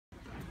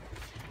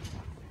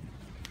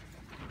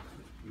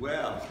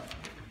Well,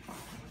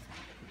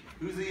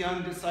 who's a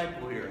young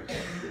disciple here?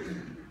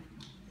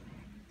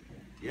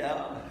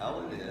 Yeah,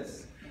 Helen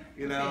is.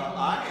 You know,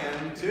 I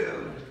am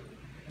too.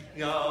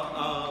 You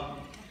know,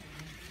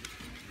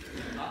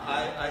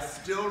 I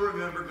still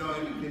remember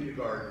going to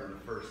kindergarten the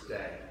first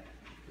day.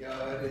 You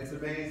know, it's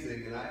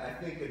amazing, and I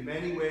think in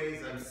many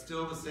ways I'm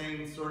still the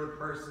same sort of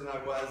person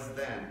I was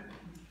then.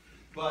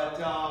 But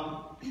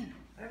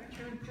haven't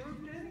you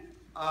improved any?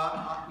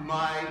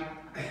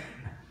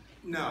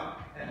 No.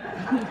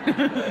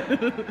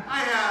 I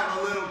have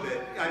a little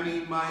bit. I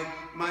mean,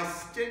 my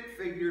stick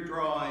figure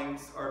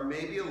drawings are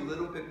maybe a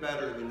little bit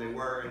better than they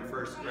were in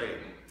first grade.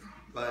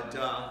 But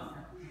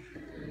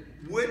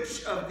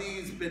which of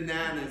these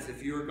bananas,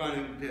 if you were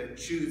going to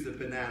choose a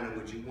banana,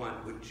 would you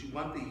want? Would you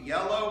want the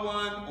yellow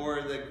one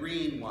or the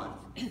green one?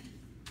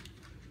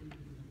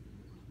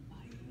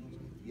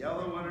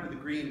 Yellow one or the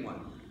green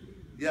one?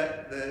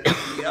 Yeah, the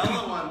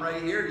yellow one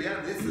right here,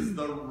 yeah, this is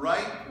the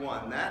right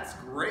one. That's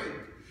great.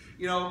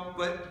 You know,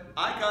 but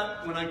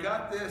when I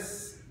got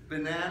this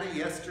banana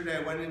yesterday,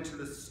 I went into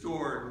the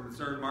store in the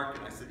Missouri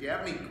market. I said, "Do you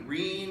have any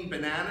green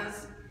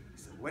bananas?"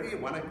 He said, "What do you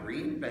want a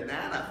green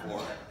banana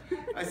for?"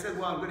 I said,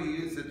 "Well, I'm going to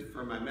use it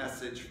for my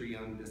message for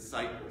young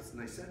disciples."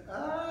 And they said,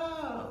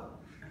 "Oh,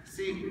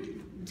 see,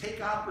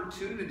 take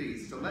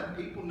opportunities to let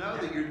people know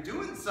that you're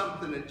doing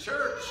something at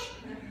church,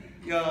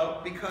 you know,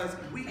 because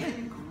we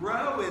can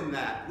grow in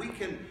that. We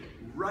can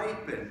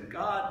ripen.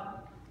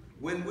 God,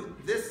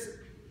 this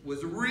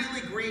was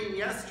really green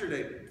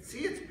yesterday.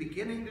 See, it's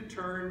beginning to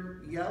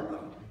turn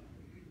yellow.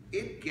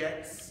 It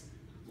gets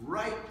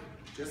ripe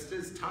just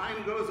as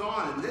time goes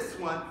on, and this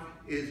one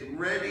is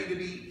ready to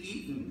be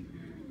eaten."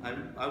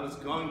 I was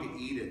going to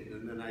eat it,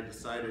 and then I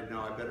decided,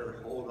 no, I better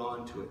hold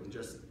on to it and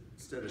just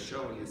instead of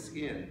showing his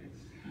skin.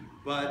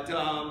 But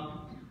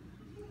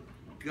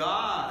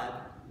God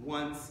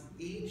wants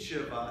each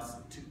of us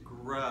to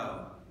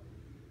grow.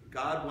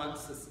 God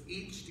wants us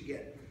each to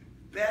get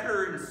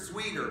better and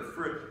sweeter.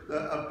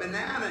 A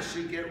banana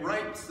should get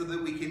ripe so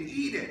that we can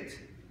eat it,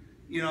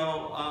 you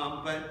know,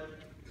 but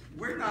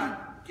we're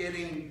not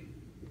getting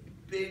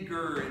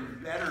bigger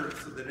and better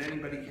so that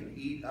anybody can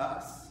eat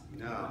us.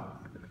 No,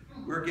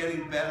 we're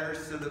getting better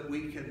so that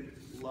we can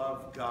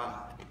love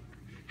God.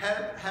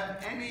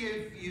 Have any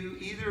of you,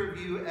 either of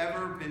you,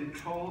 ever been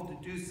told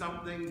to do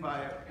something by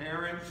a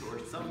parent or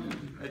some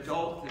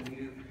adult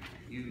and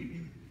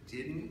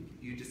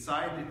you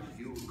decided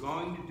you were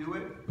going to do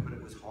it, but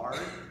it was hard?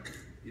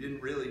 You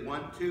didn't really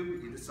want to,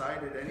 but you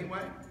decided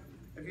anyway?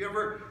 Have you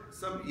ever,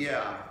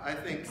 yeah, I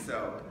think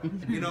so.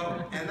 You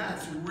know, and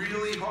that's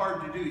really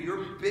hard to do.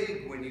 You're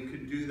big when you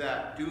can do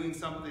that, doing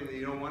something that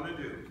you don't want to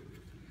do.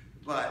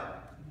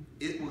 But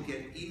it will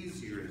get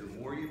easier the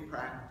more you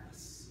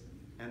practice.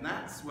 And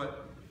that's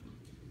what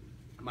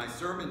my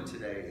sermon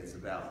today is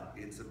about.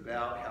 It's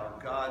about how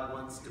God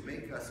wants to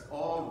make us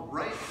all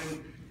ripe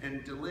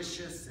and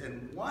delicious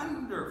and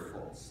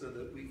wonderful so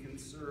that we can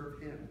serve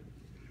Him.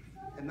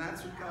 And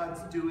that's what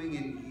God's doing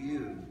in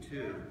you,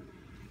 too.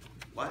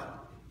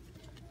 What?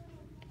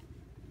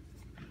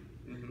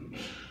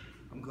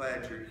 I'm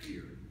glad you're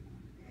here.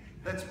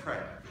 Let's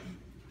pray.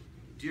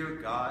 Dear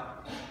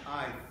God,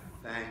 I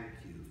thank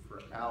you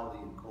for Allie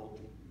and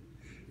Colton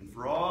and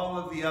for all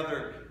of the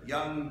other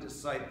young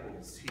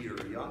disciples here,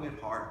 young at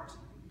heart.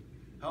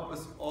 Help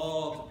us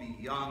all to be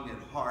young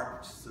at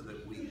heart so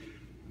that we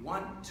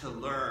want to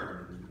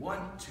learn,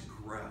 want to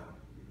grow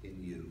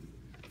in you,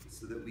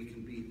 so that we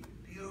can be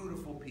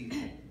beautiful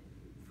people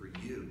for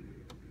you,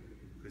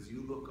 because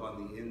you look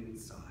on the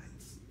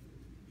insides.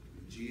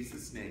 In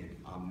Jesus' name,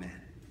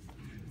 amen.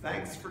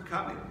 Thanks for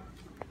coming.